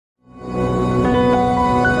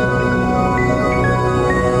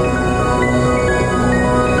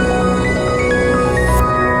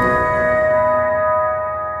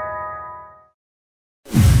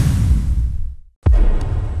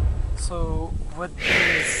what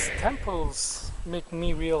these temples make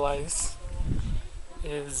me realize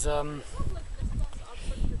is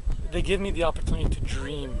they give me the opportunity to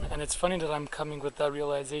dream. And it's funny that I'm coming with that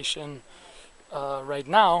realization right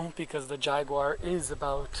now, because the Jaguar is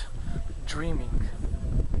about dreaming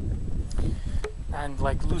and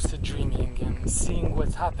like lucid dreaming and seeing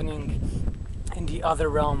what's happening in the other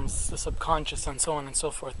realms, the subconscious and so on and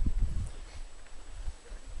so forth.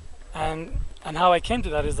 And how I came to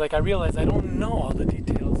that is like I realized I don't know all the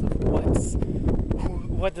details of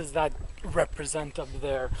what does that represent up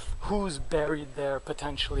there, who's buried there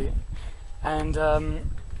potentially, and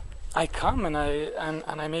I come and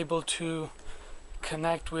I'm able to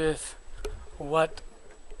connect with what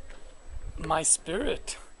my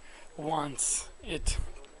spirit wants it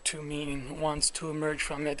to mean, wants to emerge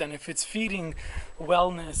from it. And if it's feeding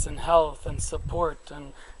wellness and health and support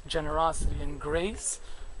and generosity and grace,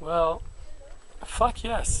 well, fuck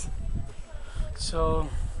yes. So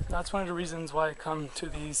that's one of the reasons why I come to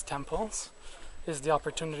these temples, is the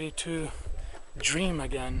opportunity to dream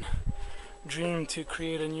again, dream to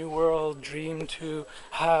create a new world, dream to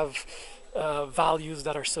have values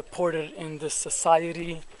that are supported in this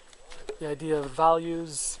society. The idea of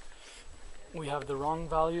values, we have the wrong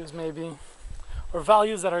values maybe, or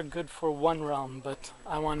values that are good for one realm, but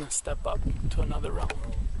I want to step up to another realm.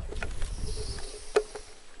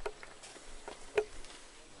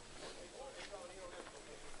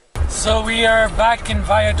 So we are back in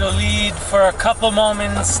Valladolid for a couple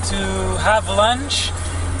moments to have lunch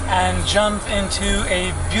and jump into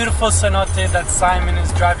a beautiful cenote that Simon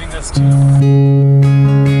is driving us to.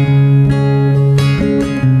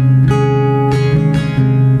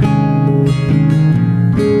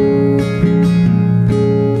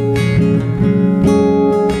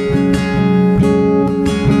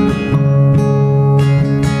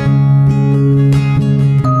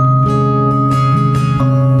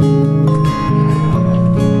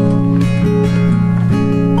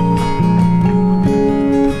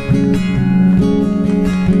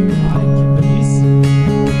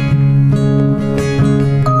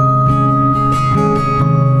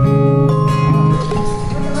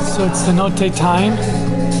 It's cenote time,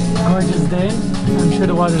 gorgeous day. I'm sure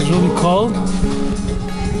the water is really cold.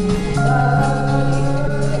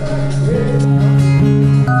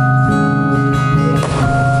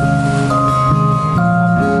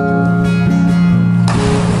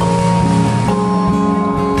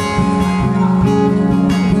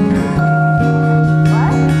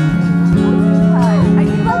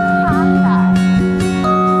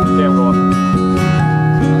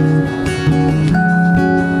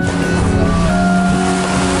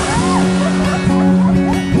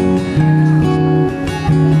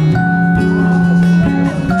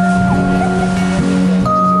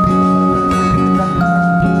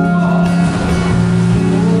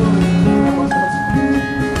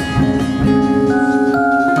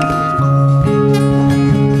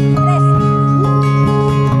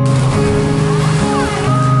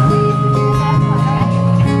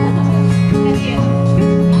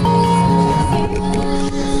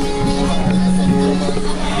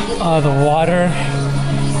 The water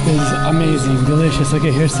is amazing, delicious.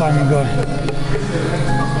 Okay, here's Simon going.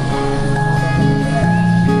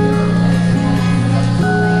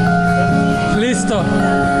 Listo.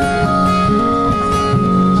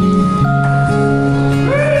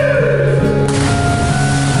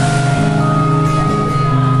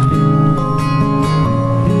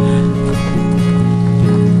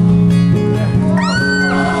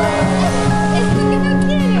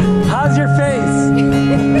 How's your face?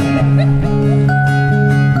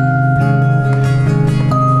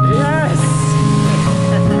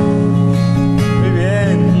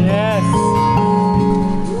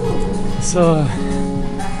 So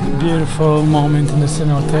beautiful moment in the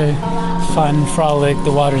cenote, fun, frolic,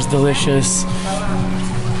 the water's delicious,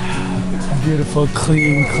 beautiful,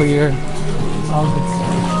 clean, clear, all good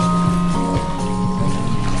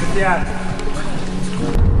stuff.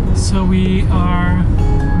 So we are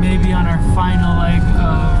maybe on our final leg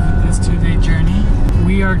of this 2-day journey.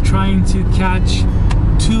 We are trying to catch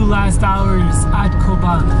 2 last hours at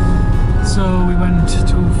Coba. So we went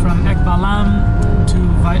from Ekbalam to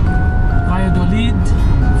Valladolid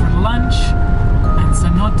for lunch and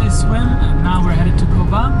cenote swim, and now we're headed to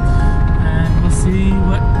Coba, and we'll see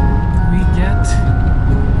what we get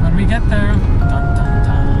when we get there. Dun, dun,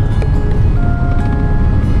 dun.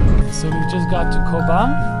 So we just got to Coba.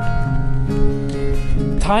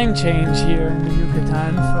 Time change here in the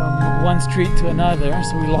Yucatan from one street to another,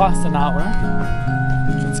 so we lost an hour.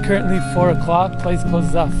 It's currently 4 o'clock, place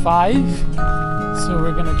closes at 5, so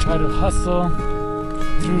we're gonna try to hustle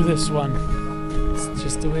through this one. It's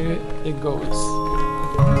just the way it goes.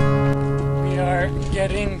 We are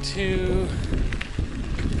getting to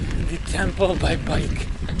the temple by bike.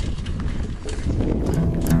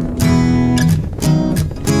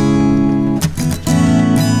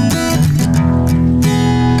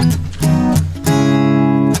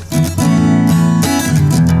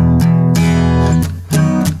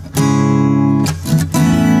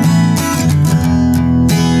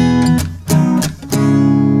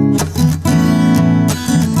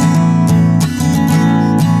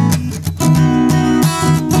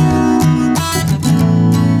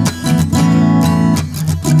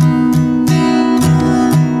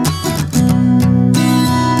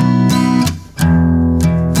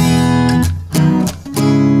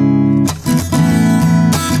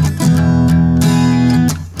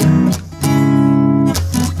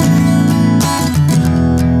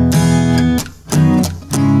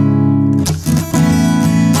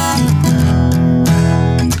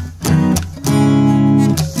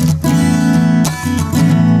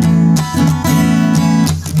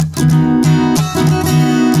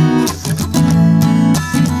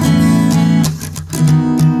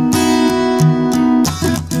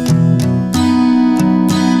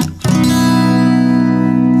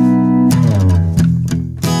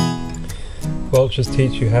 Vultures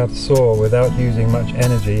teach you how to soar without using much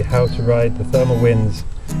energy, how to ride the thermal winds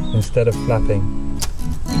instead of flapping.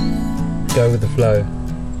 Go with the flow.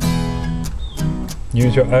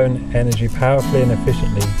 Use your own energy powerfully and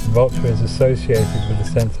efficiently. Vulture is associated with a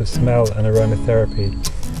sense of smell and aromatherapy.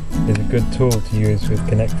 It is a good tool to use when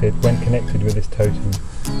connected with this totem.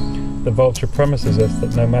 The vulture promises us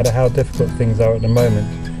that no matter how difficult things are at the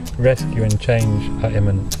moment, rescue and change are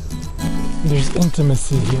imminent. There's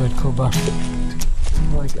intimacy here at Koba,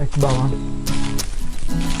 like Ekbala.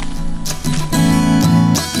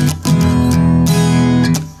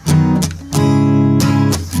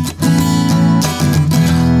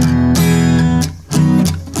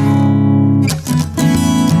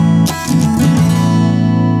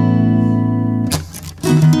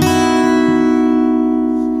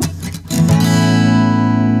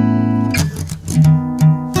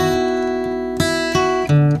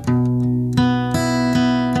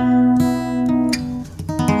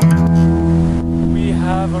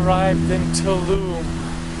 Arrived in Tulum.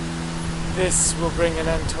 This will bring an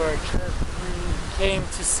end to our trip. We came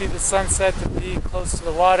to see the sunset, to be close to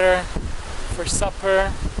the water for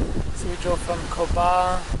supper. So we drove from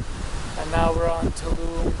Koba and now we're on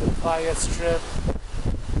Tulum, the playa strip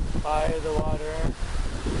by the water.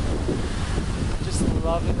 Just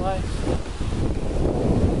loving life.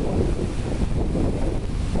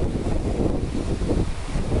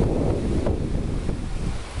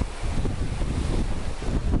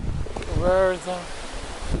 Where are the